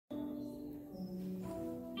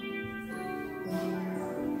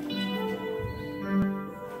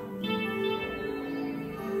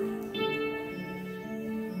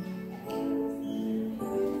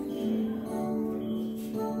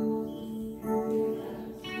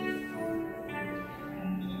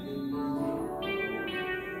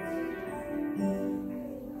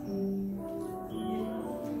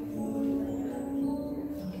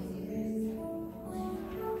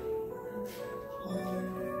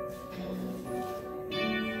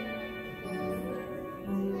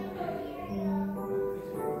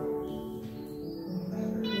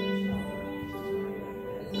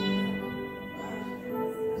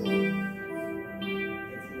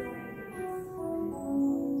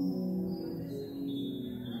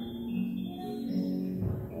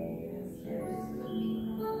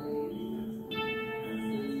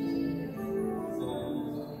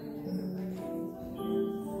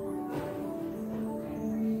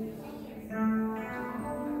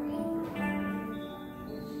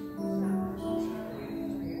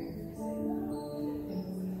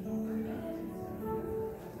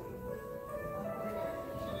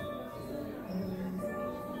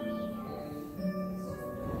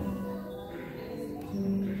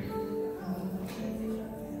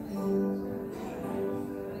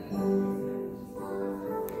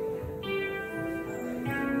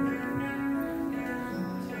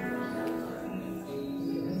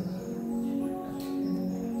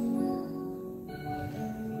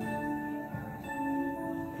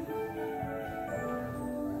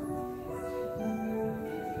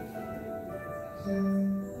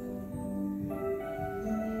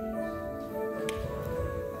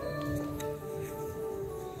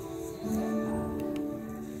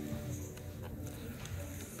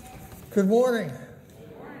Good morning.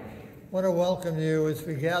 Good morning. I want to welcome you as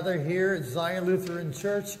we gather here at Zion Lutheran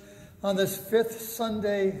Church on this fifth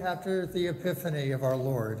Sunday after the Epiphany of our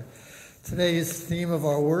Lord. Today's theme of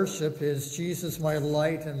our worship is Jesus, my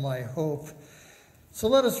light and my hope. So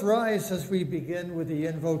let us rise as we begin with the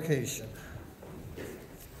invocation.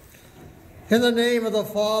 In the name of the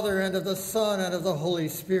Father, and of the Son, and of the Holy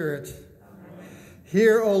Spirit. Amen.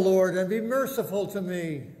 Hear, O Lord, and be merciful to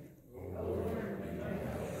me.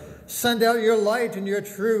 Send out your light and your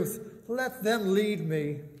truth. Let them lead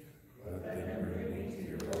me.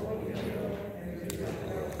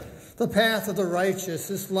 The path of the righteous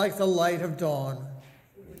is like the light of dawn.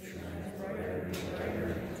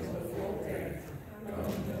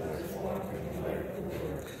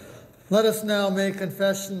 Let us now make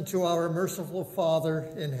confession to our merciful Father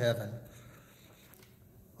in heaven.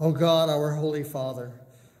 O God, our Holy Father,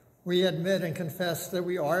 we admit and confess that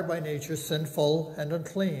we are by nature sinful and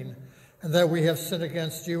unclean, and that we have sinned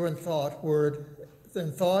against you in thought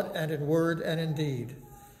and in word and in deed.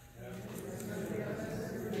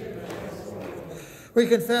 We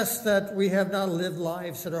confess that we have not lived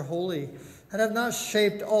lives that are holy and have not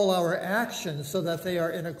shaped all our actions so that they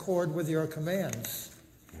are in accord with your commands.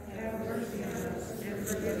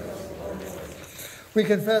 We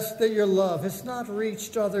confess that your love has not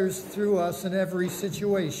reached others through us in every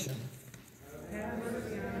situation.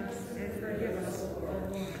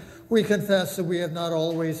 We confess that we have not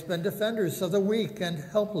always been defenders of the weak and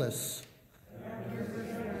helpless.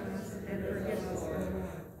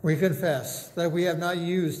 We confess that we have not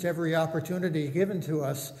used every opportunity given to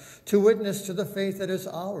us to witness to the faith that is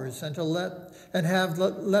ours and to let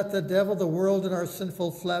the devil, the world, and our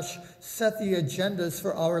sinful flesh set the agendas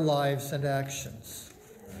for our lives and actions.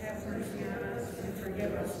 Have mercy on us and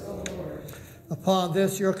forgive us, O Lord. Upon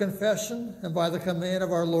this, your confession, and by the command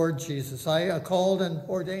of our Lord Jesus, I, a called and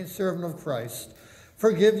ordained servant of Christ,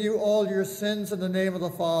 forgive you all your sins in the name of the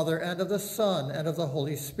Father, and of the Son, and of the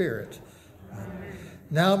Holy Spirit. Amen.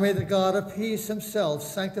 Now may the God of peace himself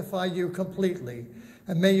sanctify you completely,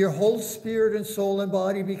 and may your whole spirit and soul and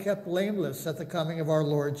body be kept blameless at the coming of our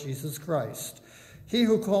Lord Jesus Christ. He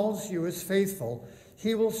who calls you is faithful.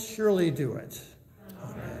 He will surely do it.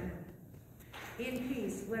 Amen. In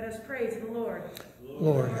peace, let us pray to the Lord.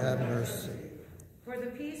 Lord, have mercy. For the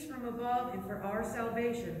peace from above and for our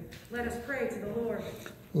salvation, let us pray to the Lord.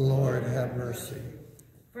 Lord, have mercy.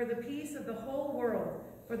 For the peace of the whole world,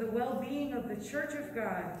 for the well-being of the Church of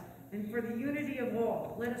God, and for the unity of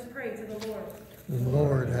all, let us pray to the Lord.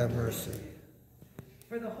 Lord, have mercy.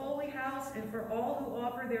 For the holy house and for all who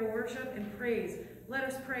offer their worship and praise, let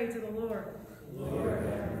us pray to the Lord. Lord,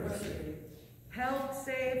 have mercy. Help,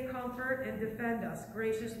 save, comfort, and defend us,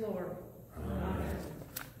 gracious Lord. Amen.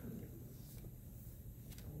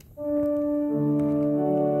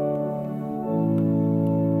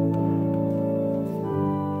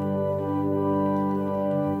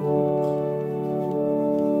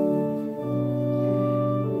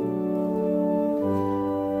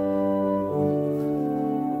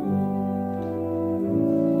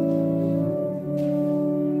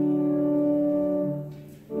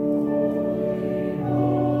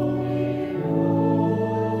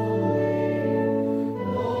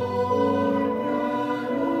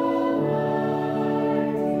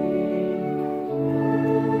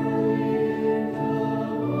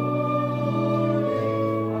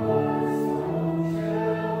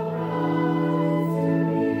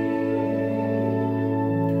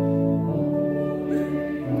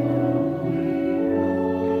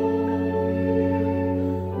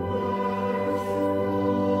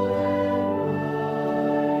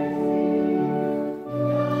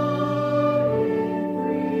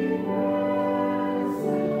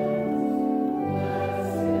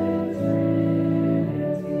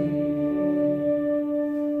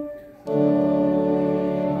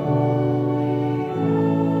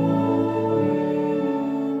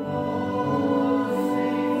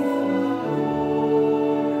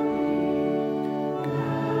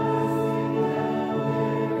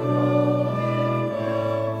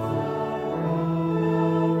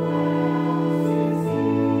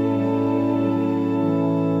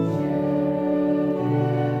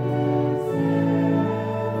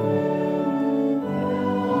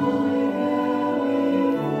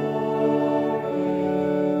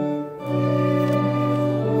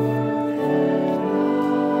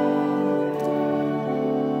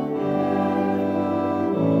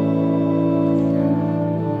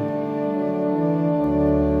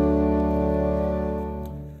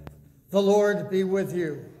 The Lord be with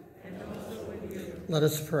you. And also with you. Let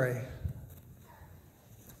us pray.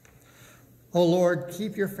 O Lord,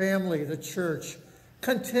 keep your family, the church,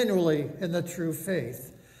 continually in the true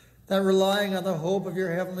faith, that relying on the hope of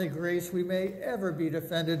your heavenly grace, we may ever be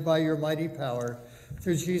defended by your mighty power.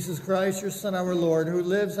 Through Jesus Christ, your Son, our Lord, who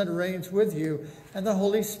lives and reigns with you and the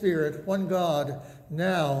Holy Spirit, one God,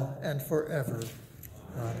 now and forever.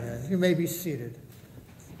 Amen. You may be seated.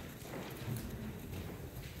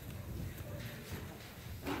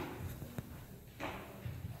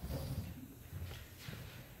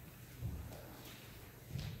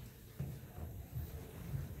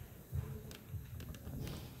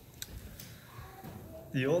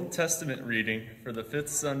 The Old Testament reading for the fifth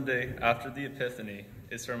Sunday after the Epiphany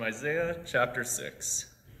is from Isaiah chapter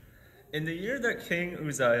 6. In the year that King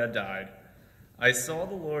Uzziah died, I saw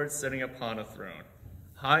the Lord sitting upon a throne,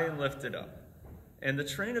 high and lifted up, and the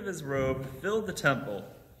train of his robe filled the temple.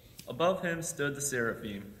 Above him stood the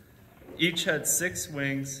seraphim. Each had 6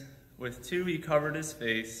 wings. With 2 he covered his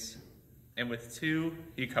face, and with 2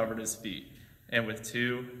 he covered his feet, and with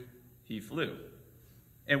 2 he flew.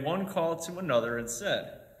 And one called to another and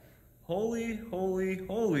said, Holy, holy,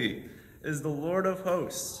 holy is the Lord of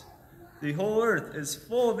hosts. The whole earth is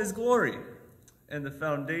full of his glory. And the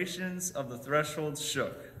foundations of the thresholds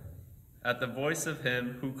shook at the voice of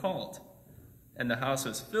him who called, and the house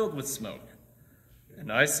was filled with smoke.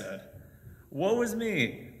 And I said, Woe is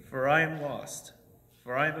me, for I am lost,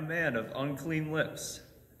 for I am a man of unclean lips,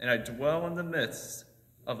 and I dwell in the midst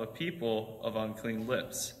of a people of unclean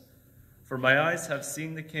lips. For my eyes have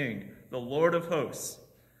seen the King, the Lord of hosts.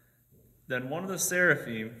 Then one of the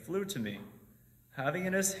seraphim flew to me, having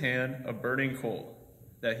in his hand a burning coal,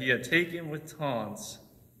 that he had taken with tongs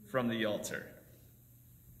from the altar.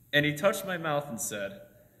 And he touched my mouth and said,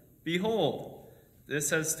 Behold,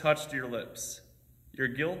 this has touched your lips. Your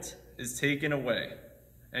guilt is taken away,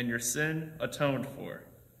 and your sin atoned for.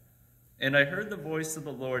 And I heard the voice of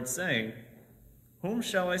the Lord saying, Whom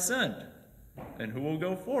shall I send? And who will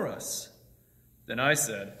go for us? Then I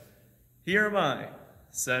said, Here am I,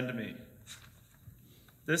 send me.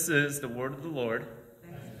 This is the word of the Lord.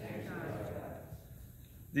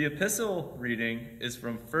 The epistle reading is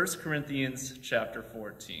from 1 Corinthians chapter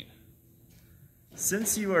 14.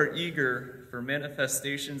 Since you are eager for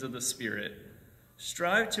manifestations of the Spirit,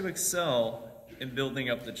 strive to excel in building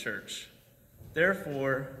up the church.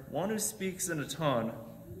 Therefore, one who speaks in a tongue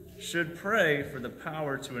should pray for the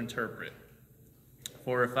power to interpret.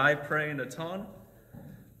 For if I pray in a tongue,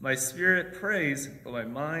 my spirit prays, but my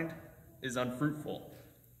mind is unfruitful.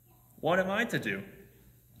 What am I to do?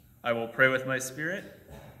 I will pray with my spirit,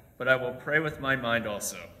 but I will pray with my mind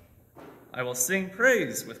also. I will sing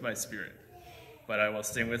praise with my spirit, but I will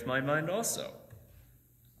sing with my mind also.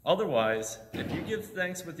 Otherwise, if you give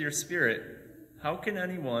thanks with your spirit, how can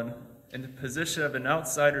anyone in the position of an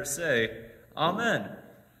outsider say, Amen,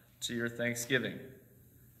 to your thanksgiving,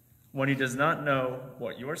 when he does not know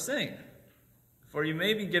what you are saying? For you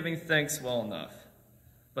may be giving thanks well enough,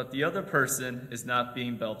 but the other person is not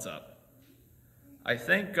being built up. I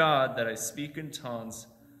thank God that I speak in tongues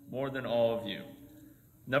more than all of you.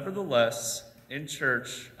 Nevertheless, in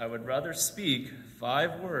church, I would rather speak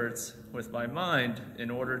 5 words with my mind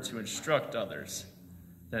in order to instruct others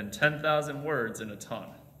than 10,000 words in a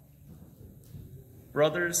tongue.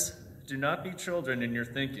 Brothers, do not be children in your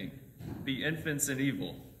thinking. Be infants in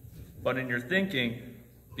evil, but in your thinking,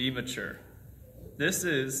 be mature. This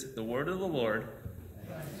is the word of the Lord.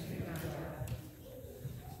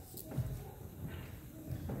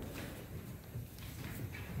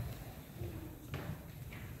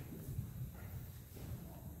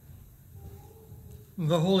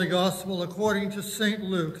 The Holy Gospel according to St.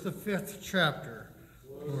 Luke, the 5th chapter.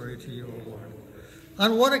 Glory to you, O Lord.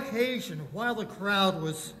 On one occasion, while the crowd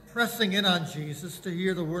was pressing in on Jesus to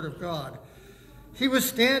hear the word of God, he was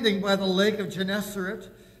standing by the lake of Gennesaret,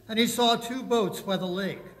 and he saw 2 boats by the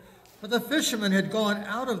lake. But the fishermen had gone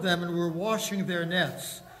out of them and were washing their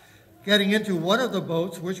nets. Getting into one of the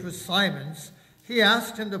boats, which was Simon's, he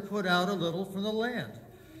asked him to put out a little from the land.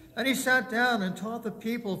 And he sat down and taught the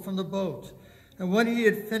people from the boat. And when he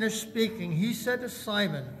had finished speaking, he said to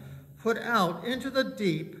Simon, Put out into the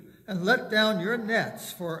deep and let down your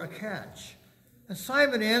nets for a catch. And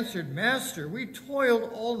Simon answered, Master, we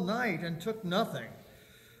toiled all night and took nothing.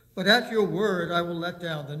 But at your word I will let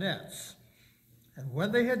down the nets. And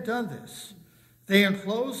when they had done this, they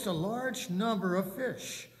enclosed a large number of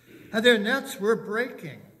fish, and their nets were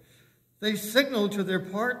breaking. They signaled to their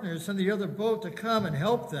partners in the other boat to come and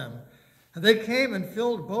help them. And they came and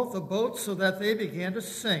filled both the boats so that they began to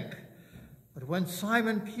sink. But when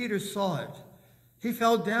Simon Peter saw it, he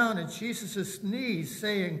fell down at Jesus' knees,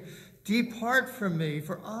 saying, Depart from me,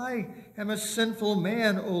 for I am a sinful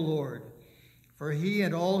man, O Lord. For he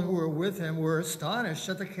and all who were with him were astonished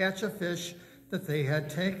at the catch of fish that they had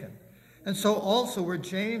taken. And so also were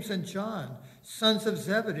James and John, sons of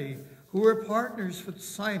Zebedee, who were partners with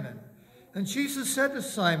Simon. And Jesus said to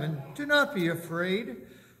Simon, "Do not be afraid.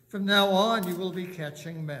 From now on you will be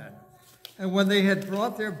catching men." And when they had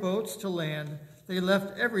brought their boats to land, they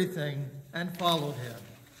left everything and followed him.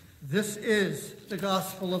 This is the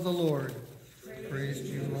gospel of the Lord. Praise to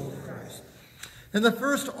you, Lord Christ. In the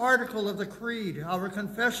first article of the Creed, our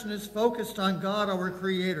confession is focused on God, our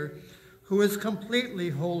Creator, who is completely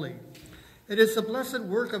holy. It is the blessed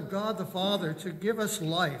work of God the Father to give us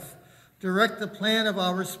life, direct the plan of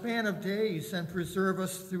our span of days, and preserve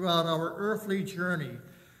us throughout our earthly journey.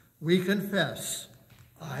 We confess,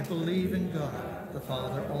 I believe in God, the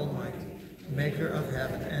Father Almighty, maker of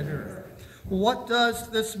heaven and earth. What does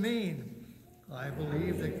this mean? I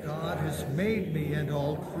believe that God has made me and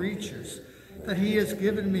all creatures, that he has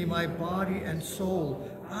given me my body and soul,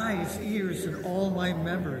 eyes, ears, and all my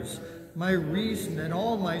members, my reason and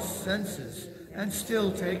all my senses, and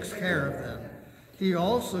still takes care of them. He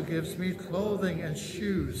also gives me clothing and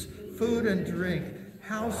shoes, food and drink,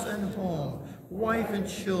 house and home, wife and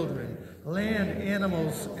children, land,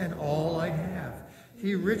 animals, and all I have.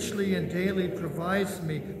 He richly and daily provides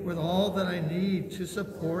me with all that I need to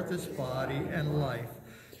support this body and life.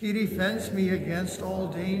 He defends me against all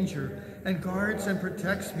danger and guards and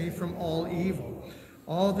protects me from all evil.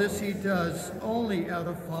 All this he does only out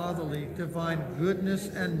of fatherly, divine goodness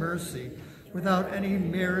and mercy, without any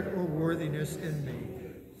merit or worthiness in me.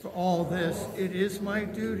 For all this, it is my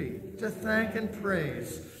duty to thank and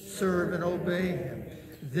praise, serve and obey him.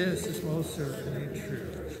 This is most certainly true.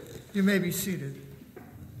 You may be seated.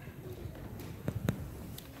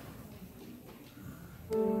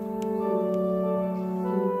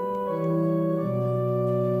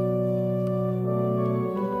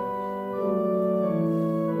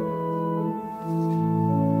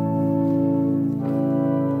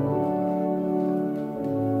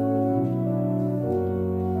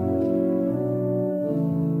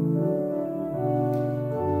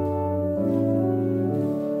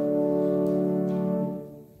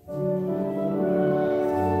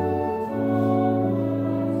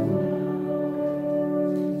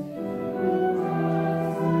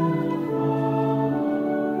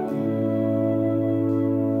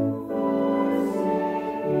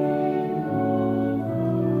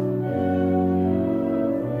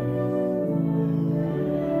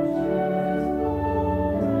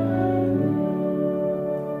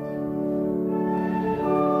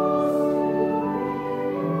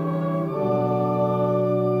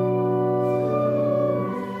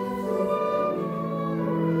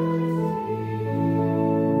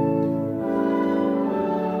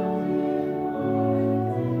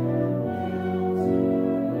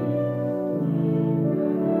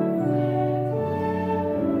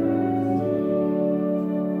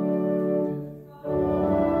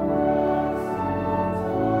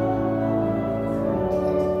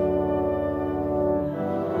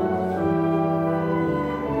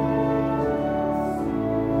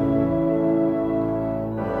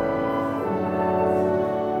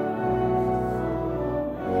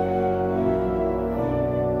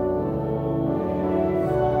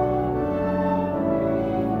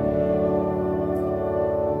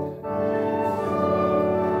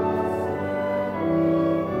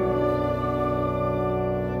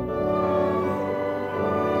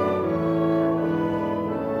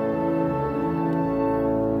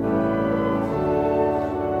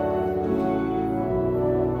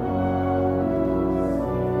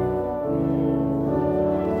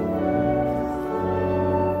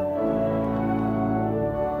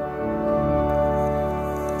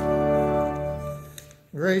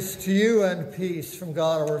 Grace to you and peace from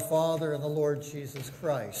God our Father and the Lord Jesus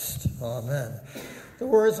Christ. Amen. The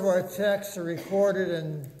words of our text are recorded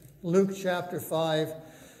in Luke chapter 5,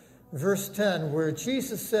 verse 10, where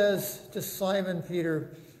Jesus says to Simon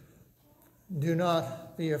Peter, "Do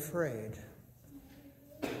not be afraid."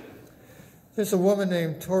 There's a woman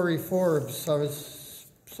named Tori Forbes. I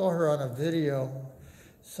saw her on a video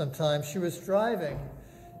sometime. She was driving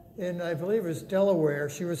in, I believe it was Delaware.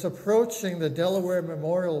 She was approaching the Delaware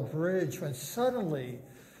Memorial Bridge when suddenly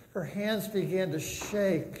her hands began to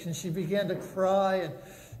shake and she began to cry, and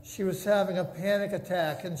she was having a panic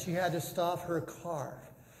attack and she had to stop her car.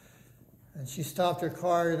 And she stopped her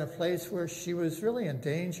car in a place where she was really in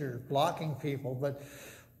danger, blocking people. But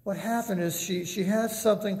what happened is she has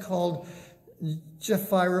something called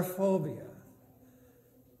gephyrophobia.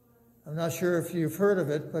 I'm not sure if you've heard of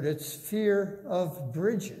it, but it's fear of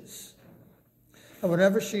bridges. And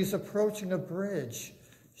whenever she's approaching a bridge,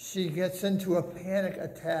 she gets into a panic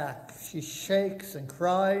attack. She shakes and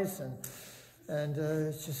cries, and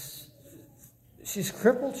it's just, she's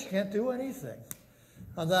crippled. She can't do anything.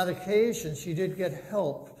 On that occasion, she did get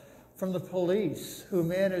help from the police, who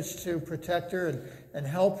managed to protect her and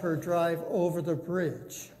help her drive over the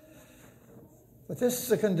bridge. But this is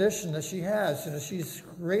the condition that she has. She's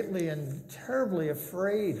greatly and terribly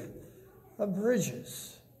afraid of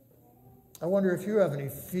bridges. I wonder if you have any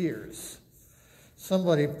fears.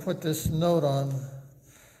 Somebody put this note on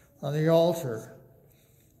the altar.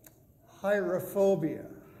 Hierophobia,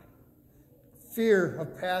 fear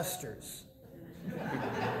of pastors.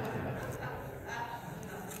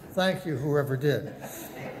 Thank you, whoever did.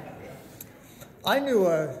 I knew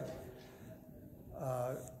a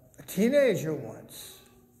teenager once.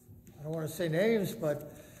 I don't want to say names,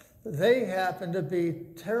 but they happened to be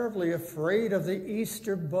terribly afraid of the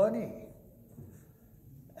Easter Bunny.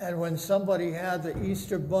 And when somebody had the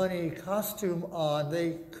Easter Bunny costume on,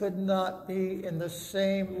 they could not be in the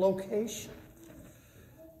same location.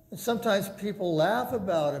 And sometimes people laugh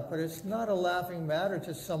about it, but it's not a laughing matter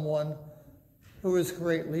to someone who is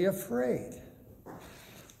greatly afraid.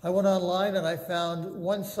 I went online and I found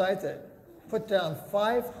one site that put down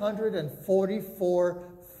 544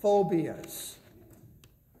 phobias.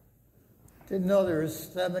 Didn't know there was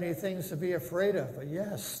that many things to be afraid of, but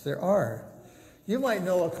yes, there are. You might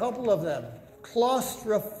know a couple of them.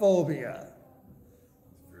 Claustrophobia,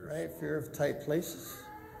 right? Fear of tight places.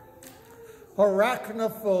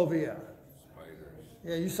 Arachnophobia. Spiders.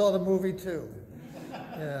 Yeah, you saw the movie too.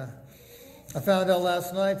 Yeah. I found out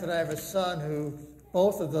last night that I have a son who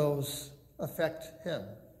both of those affect him,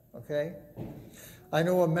 okay? I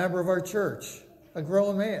know a member of our church, a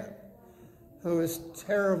grown man, who is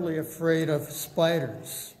terribly afraid of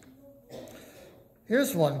spiders.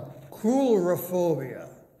 Here's one, coulrophobia,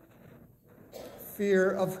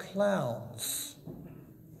 fear of clowns.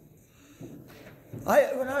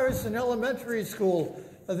 When I was in elementary school,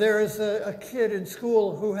 there was a kid in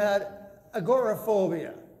school who had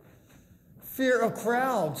agoraphobia, fear of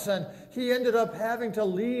crowds, and he ended up having to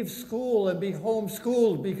leave school and be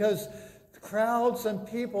homeschooled because crowds and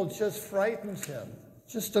people just frightened him.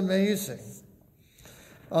 Just amazing.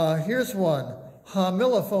 Here's one,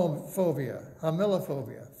 homilophobia,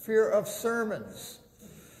 fear of sermons.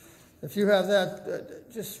 If you have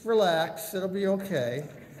that, just relax, it'll be okay,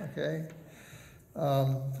 okay? I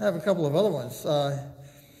have a couple of other ones. How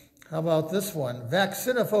about this one?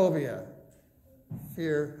 Vaccinophobia,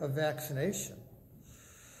 fear of vaccination.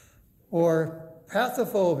 Or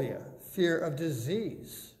pathophobia, fear of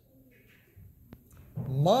disease.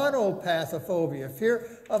 Monopathophobia,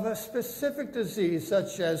 fear of a specific disease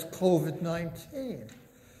such as COVID-19.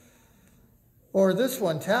 Or this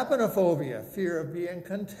one, taphonophobia, fear of being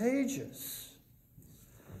contagious.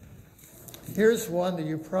 Here's one that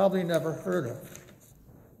you probably never heard of.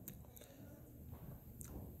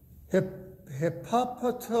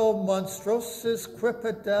 Hippopotomonstrosis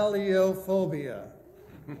quipedaliophobia.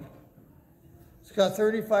 It's got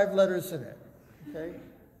 35 letters in it, okay?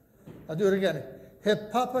 I'll do it again.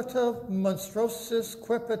 Hippopotomonstrosis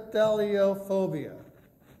quipedaliophobia.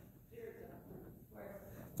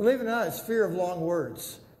 Believe it or not, it's fear of long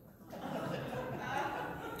words.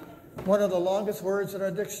 One of the longest words in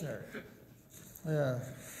our dictionary. Yeah.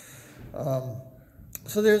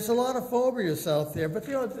 So there's a lot of phobias out there, but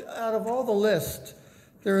out of all the list,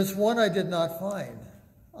 there is one I did not find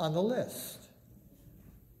on the list.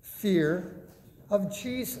 Fear of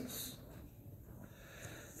Jesus.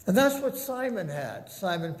 And that's what Simon had,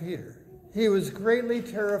 Simon Peter. He was greatly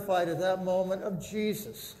terrified at that moment of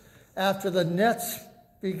Jesus. After the nets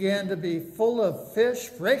began to be full of fish,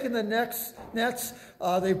 breaking the nets,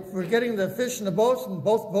 they were getting the fish in the boats, and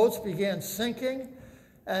both boats began sinking.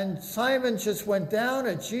 And Simon just went down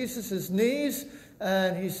at Jesus' knees,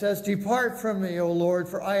 and he says, "Depart from me, O Lord,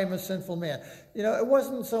 for I am a sinful man." You know, it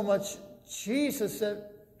wasn't so much Jesus,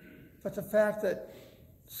 but the fact that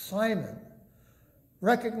Simon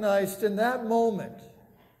recognized in that moment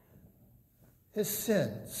his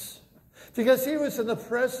sins, because he was in the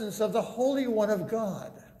presence of the Holy One of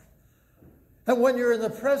God. And when you're in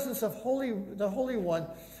the presence of the Holy One,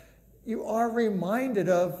 you are reminded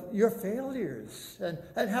of your failures and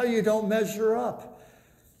how you don't measure up.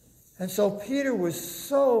 And so Peter was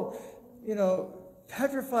so,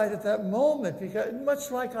 petrified at that moment, because much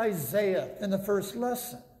like Isaiah in the first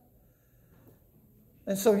lesson.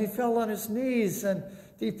 And so he fell on his knees and,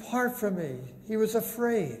 "Depart from me." He was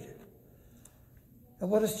afraid. And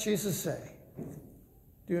what does Jesus say?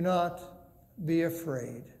 Do not be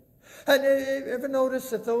afraid. And ever notice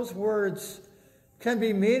that those words can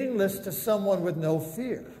be meaningless to someone with no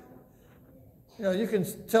fear. You know, you can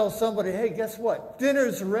tell somebody, hey, guess what?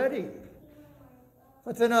 Dinner's ready.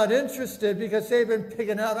 But they're not interested because they've been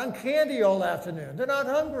picking out on candy all afternoon. They're not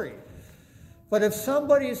hungry. But if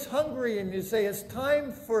somebody's hungry and you say it's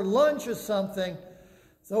time for lunch or something,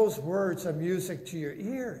 those words are music to your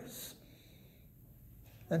ears.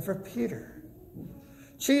 And for Peter,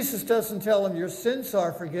 Jesus doesn't tell him your sins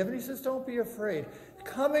are forgiven. He says, don't be afraid.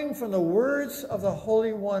 Coming from the words of the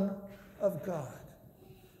Holy One of God,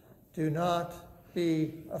 do not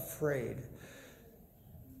be afraid.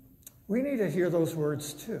 We need to hear those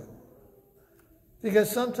words too.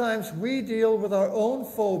 Because sometimes we deal with our own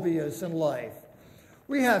phobias in life.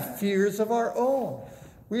 We have fears of our own.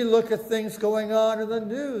 We look at things going on in the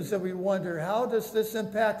news and we wonder, how does this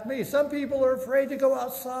impact me? Some people are afraid to go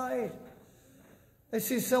outside. They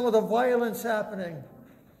see some of the violence happening.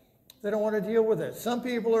 They don't want to deal with it. Some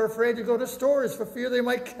people are afraid to go to stores for fear they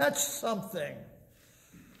might catch something.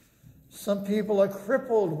 Some people are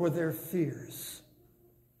crippled with their fears,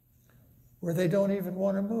 where they don't even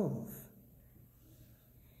want to move.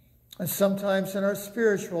 And sometimes in our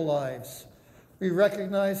spiritual lives, we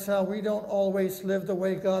recognize how we don't always live the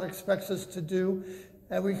way God expects us to do,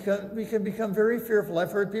 and we can become very fearful.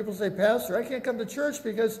 I've heard people say, Pastor, I can't come to church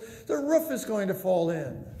because the roof is going to fall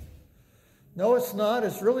in. No, it's not.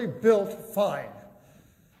 It's really built fine.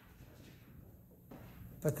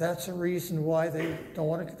 But that's a reason why they don't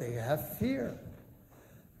want to. They have fear.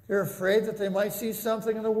 They're afraid that they might see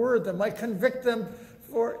something in the Word that might convict them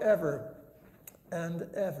forever and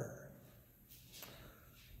ever.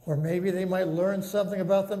 Or maybe they might learn something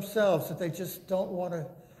about themselves that they just don't want to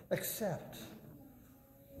accept.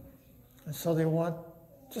 And so they want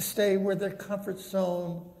to stay where their comfort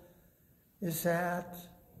zone is at.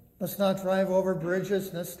 Let's not drive over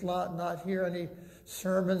bridges. Let's not hear any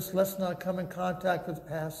sermons. Let's not come in contact with the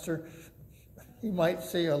pastor. He might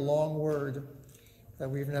say a long word that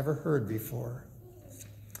we've never heard before.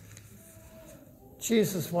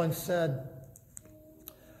 Jesus once said,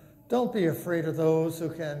 don't be afraid of those who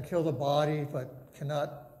can kill the body but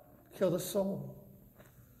cannot kill the soul.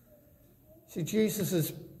 See, Jesus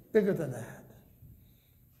is bigger than that.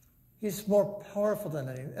 He's more powerful than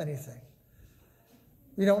anything.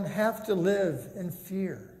 We don't have to live in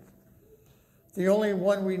fear. The only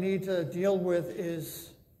one we need to deal with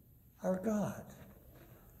is our God.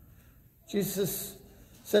 Jesus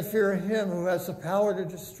said, fear him who has the power to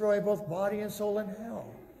destroy both body and soul in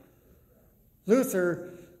hell.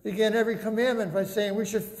 Luther began every commandment by saying we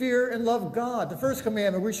should fear and love God. The first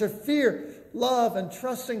commandment, we should fear, love, and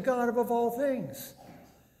trust in God above all things.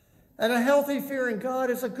 And a healthy fear in God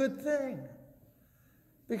is a good thing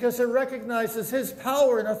because it recognizes his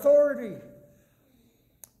power and authority.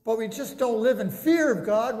 But we just don't live in fear of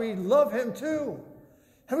God. We love him too.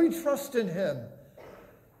 And we trust in him.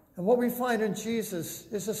 And what we find in Jesus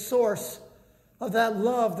is a source of that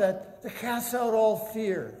love that casts out all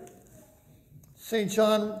fear. St.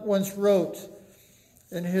 John once wrote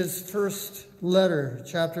in his first letter,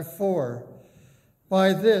 chapter 4,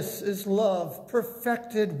 by this is love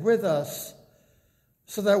perfected with us,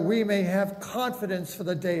 so that we may have confidence for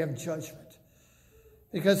the day of judgment.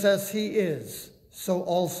 Because as he is, so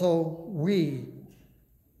also we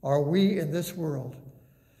in this world.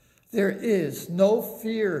 There is no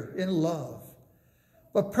fear in love,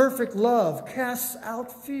 but perfect love casts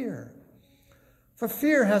out fear. For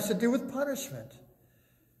fear has to do with punishment,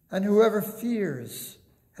 and whoever fears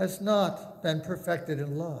has not been perfected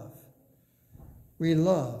in love. We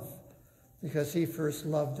love because he first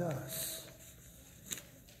loved us.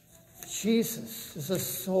 Jesus is a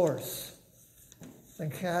source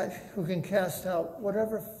who can cast out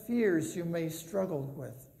whatever fears you may struggle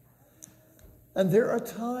with. And there are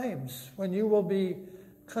times when you will be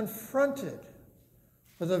confronted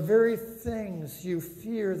with the very things you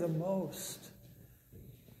fear the most.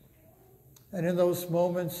 And in those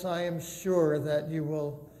moments, I am sure that you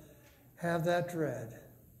will have that dread,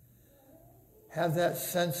 have that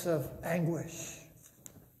sense of anguish.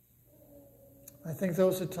 I think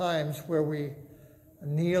those are times where we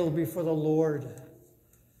kneel before the Lord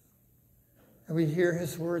and we hear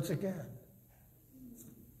his words again.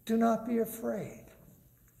 Do not be afraid,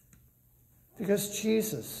 because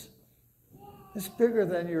Jesus is bigger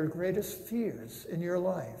than your greatest fears in your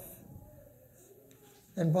life.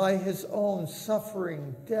 And by his own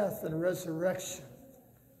suffering, death, and resurrection,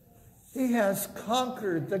 he has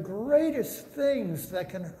conquered the greatest things that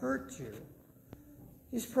can hurt you.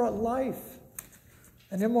 He's brought life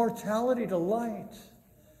and immortality to light.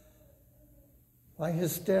 By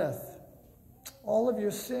his death, all of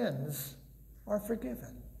your sins are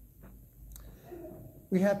forgiven.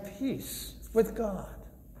 we have peace with God.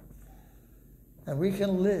 And we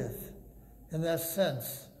can live in that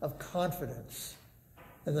sense of confidence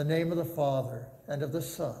in the name of the Father and of the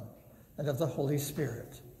Son and of the Holy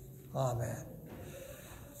Spirit. Amen.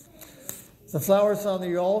 The flowers on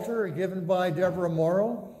the altar are given by Deborah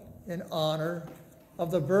Morrow in honor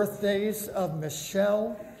of the birthdays of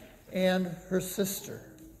Michelle and her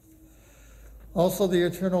sister. Also, the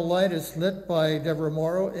eternal light is lit by Deborah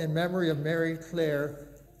Morrow in memory of Mary Claire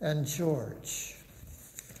and George.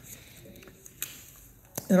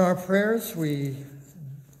 In our prayers, we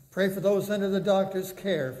pray for those under the doctor's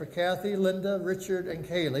care, for Kathy, Linda, Richard, and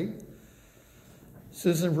Kaylee.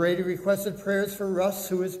 Susan Brady requested prayers for Russ,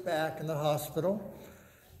 who is back in the hospital,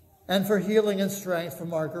 and for healing and strength for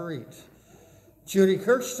Marguerite. Judy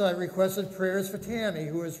Kirchstein requested prayers for Tammy,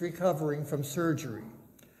 who is recovering from surgery.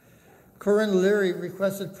 Corinne Leary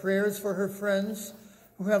requested prayers for her friends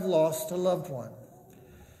who have lost a loved one.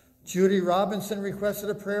 Judy Robinson requested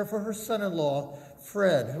a prayer for her son-in-law,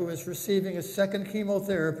 Fred, who is receiving a second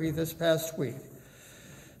chemotherapy this past week.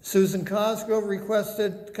 Susan Cosgrove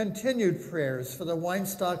requested continued prayers for the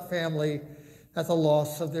Weinstock family at the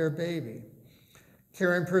loss of their baby.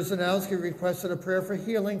 Karen Perzanowski requested a prayer for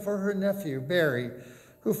healing for her nephew, Barry,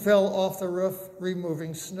 who fell off the roof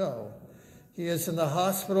removing snow. He is in the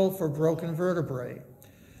hospital for broken vertebrae.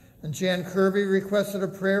 And Jan Kirby requested a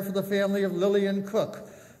prayer for the family of Lillian Cook,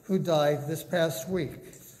 who died this past week.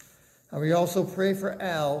 And we also pray for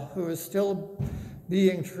Al, who is still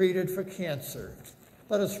being treated for cancer.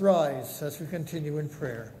 Let us rise as we continue in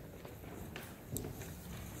prayer.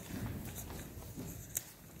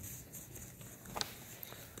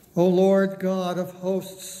 O Lord God of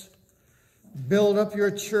hosts, build up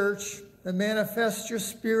your church and manifest your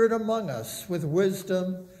Spirit among us with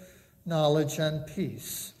wisdom, knowledge, and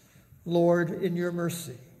peace. Lord, in your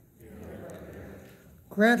mercy.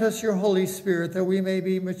 Grant us your Holy Spirit that we may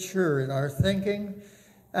be mature in our thinking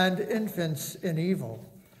and infants in evil.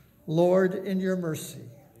 Lord, in your mercy.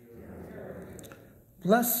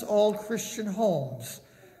 Bless all Christian homes,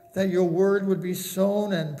 that your word would be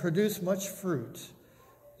sown and produce much fruit.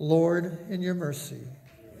 Lord, in your mercy.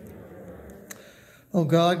 O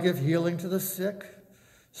God, give healing to the sick,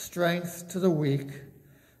 strength to the weak,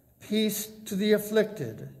 peace to the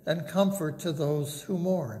afflicted, and comfort to those who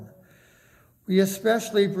mourn. We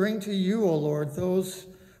especially bring to you, O Lord, those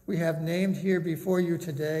we have named here before you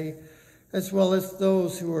today, as well as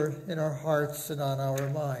those who are in our hearts and on our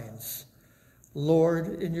minds.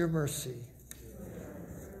 Lord, in your mercy.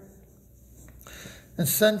 And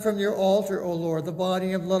send from your altar, O Lord, the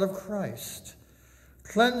body and blood of Christ.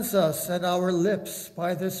 Cleanse us and our lips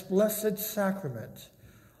by this blessed sacrament,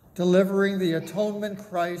 delivering the atonement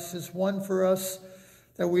Christ has won for us,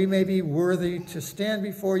 that we may be worthy to stand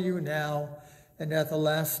before you now and at the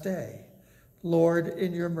last day. Lord,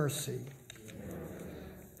 in your mercy.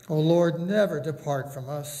 O Lord, never depart from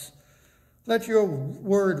us. Let your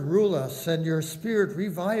word rule us and your Spirit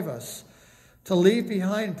revive us to leave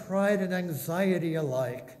behind pride and anxiety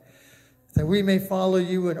alike, that we may follow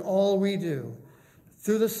you in all we do,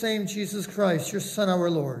 through the same Jesus Christ, your Son, our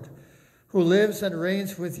Lord, who lives and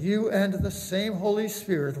reigns with you and the same Holy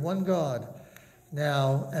Spirit, one God,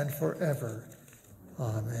 now and forever.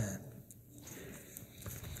 Amen.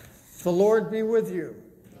 The Lord be with you.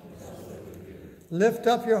 Lift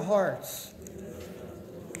up your hearts.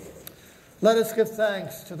 Let us give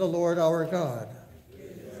thanks to the Lord our God.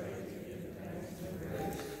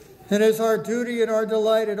 It is our duty and our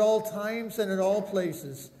delight at all times and in all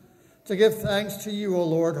places to give thanks to you, O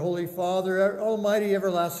Lord, Holy Father, Almighty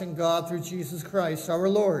everlasting God, through Jesus Christ our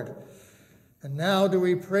Lord. And now do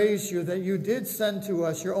we praise you that you did send to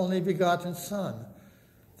us your only begotten Son,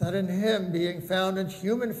 that in him, being found in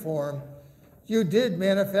human form, you did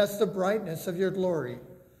manifest the brightness of your glory,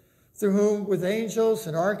 through whom, with angels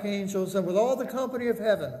and archangels and with all the company of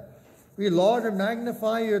heaven, we laud and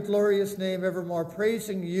magnify your glorious name evermore,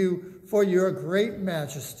 praising you for your great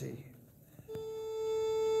majesty.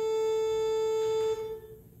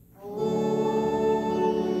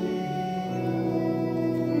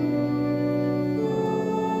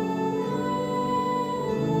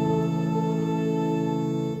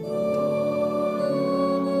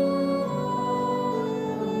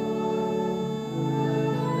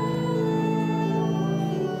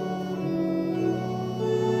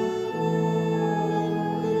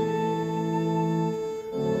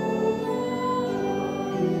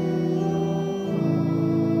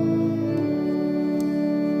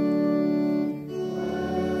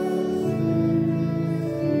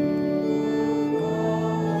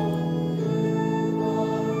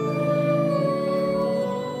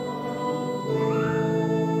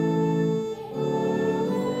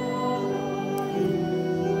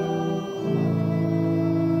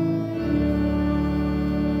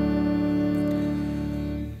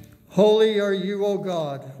 Holy are you, O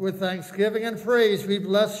God. With thanksgiving and praise we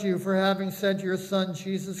bless you for having sent your Son,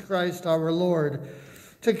 Jesus Christ, our Lord,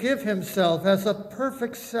 to give himself as a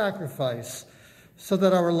perfect sacrifice, so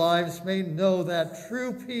that our lives may know that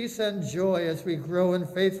true peace and joy as we grow in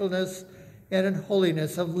faithfulness and in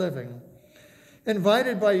holiness of living.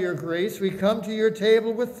 Invited by your grace, we come to your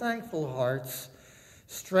table with thankful hearts.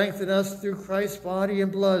 Strengthen us through Christ's body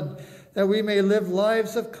and blood, that we may live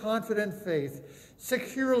lives of confident faith,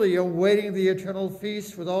 securely awaiting the eternal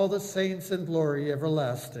feast with all the saints in glory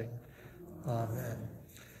everlasting. Amen.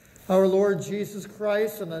 Our Lord Jesus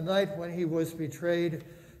Christ, on the night when he was betrayed,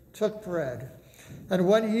 took bread. And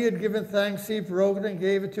when he had given thanks, he broke it and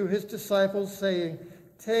gave it to his disciples, saying,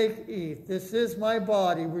 "Take, eat. This is my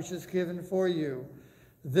body, which is given for you.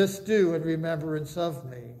 This do in remembrance of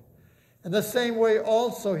me." In the same way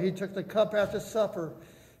also he took the cup after supper,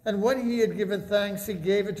 and when he had given thanks, he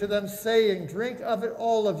gave it to them, saying, "Drink of it,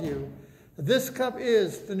 all of you. This cup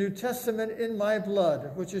is the New Testament in my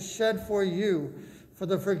blood, which is shed for you for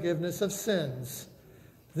the forgiveness of sins.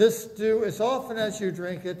 This do as often as you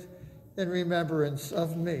drink it in remembrance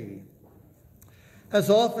of me." As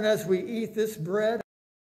often as we eat this bread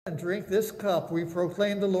and drink this cup, we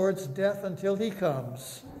proclaim the Lord's death until he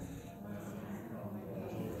comes.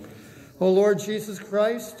 O Lord Jesus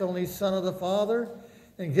Christ, only Son of the Father,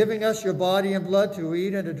 in giving us your body and blood to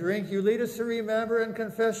eat and to drink, you lead us to remember and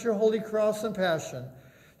confess your holy cross and passion,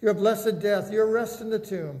 your blessed death, your rest in the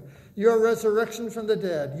tomb, your resurrection from the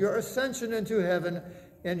dead, your ascension into heaven,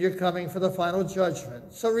 and your coming for the final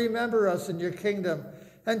judgment. So remember us in your kingdom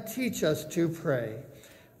and teach us to pray.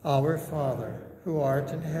 Our Father, who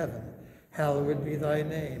art in heaven, hallowed be thy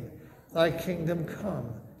name. Thy kingdom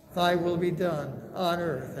come, thy will be done on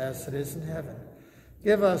earth as it is in heaven.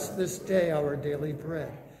 Give us this day our daily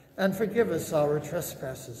bread, and forgive us our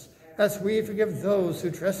trespasses, as we forgive those who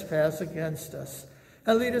trespass against us.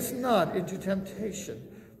 And lead us not into temptation,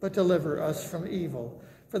 but deliver us from evil.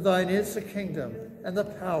 For thine is the kingdom, and the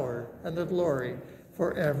power, and the glory,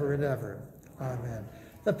 forever and ever. Amen.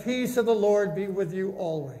 The peace of the Lord be with you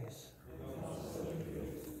always.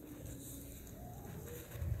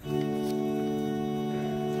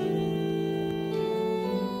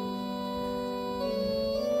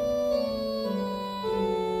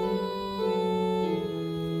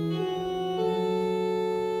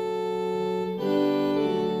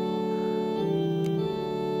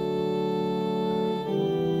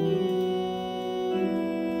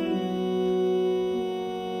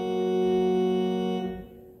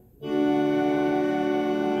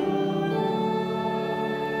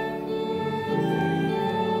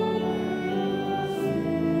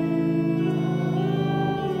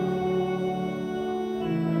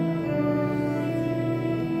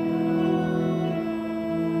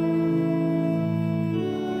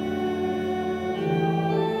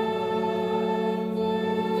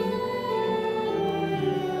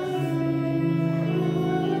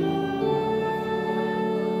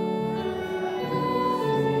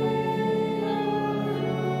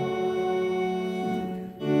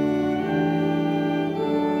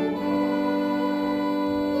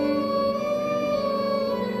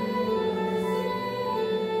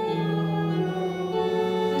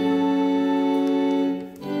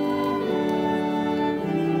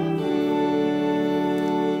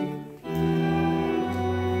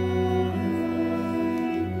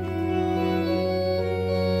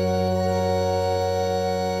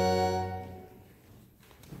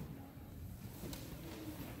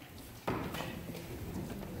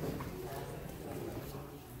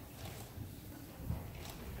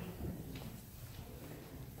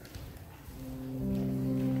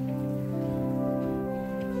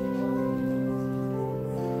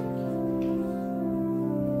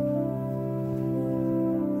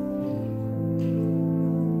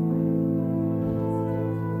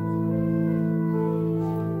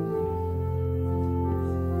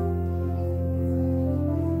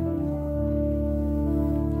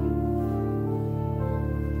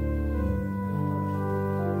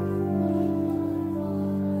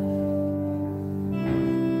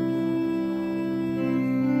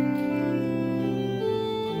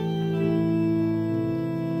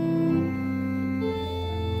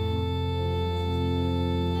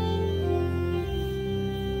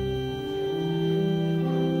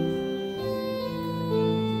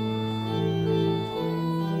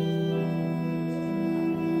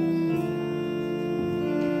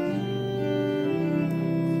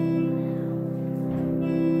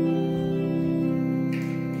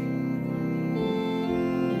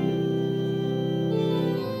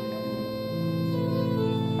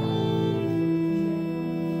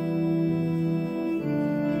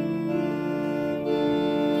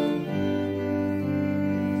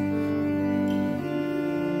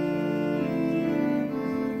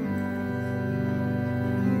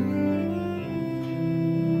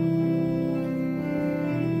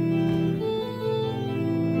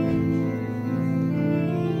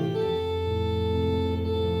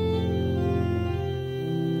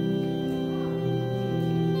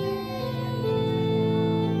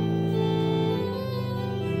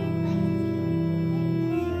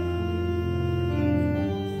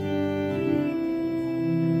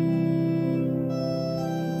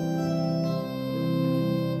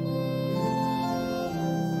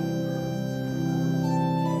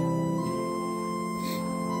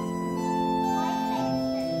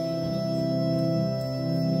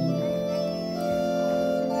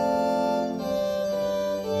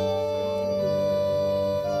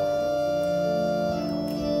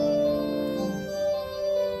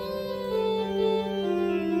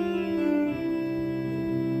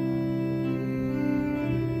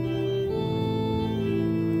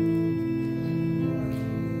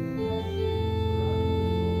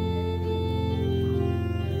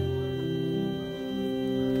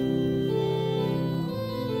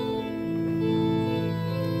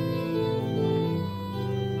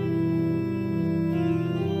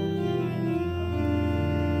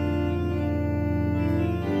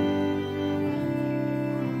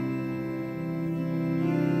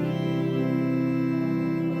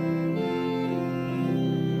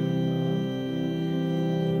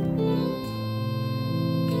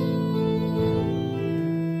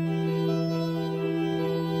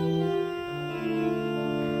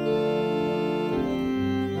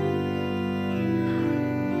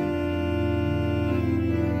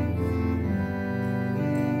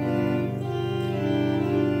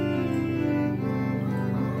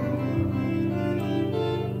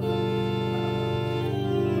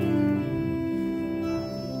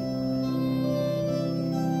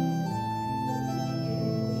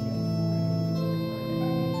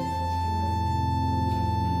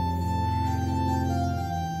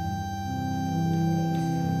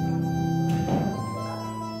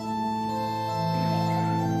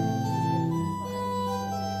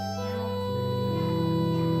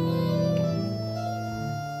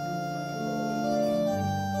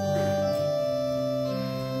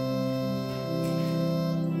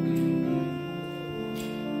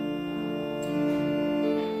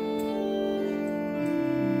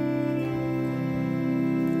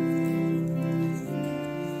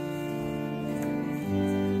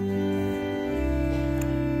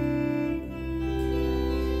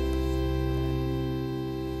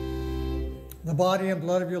 The body and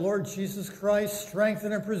blood of your Lord Jesus Christ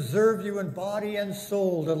strengthen and preserve you in body and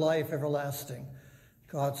soul to life everlasting.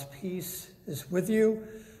 God's peace is with you.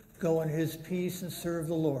 Go in his peace and serve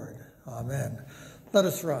the Lord. Amen. Let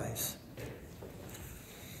us rise.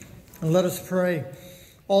 And let us pray.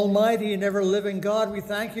 Almighty and ever-living God, we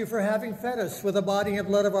thank you for having fed us with the body and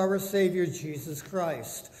blood of our Savior Jesus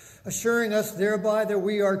Christ, assuring us thereby that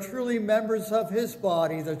we are truly members of his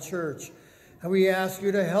body, the church. And we ask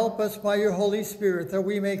you to help us by your Holy Spirit that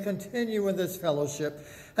we may continue in this fellowship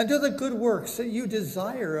and do the good works that you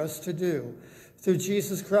desire us to do. Through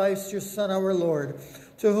Jesus Christ, your Son, our Lord,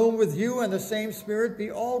 to whom with you and the same Spirit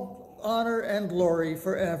be all honor and glory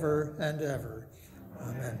forever and ever.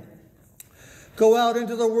 Amen. Go out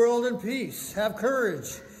into the world in peace. Have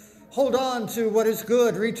courage. Hold on to what is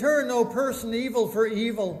good. Return no person evil for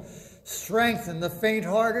evil. Strengthen the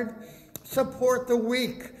faint-hearted. Support the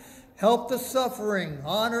weak. Help the suffering,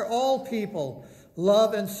 honor all people,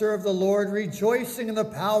 love and serve the Lord, rejoicing in the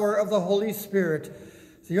power of the Holy Spirit.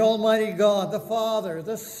 The Almighty God, the Father,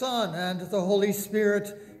 the Son, and the Holy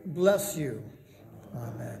Spirit bless you.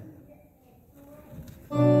 Amen.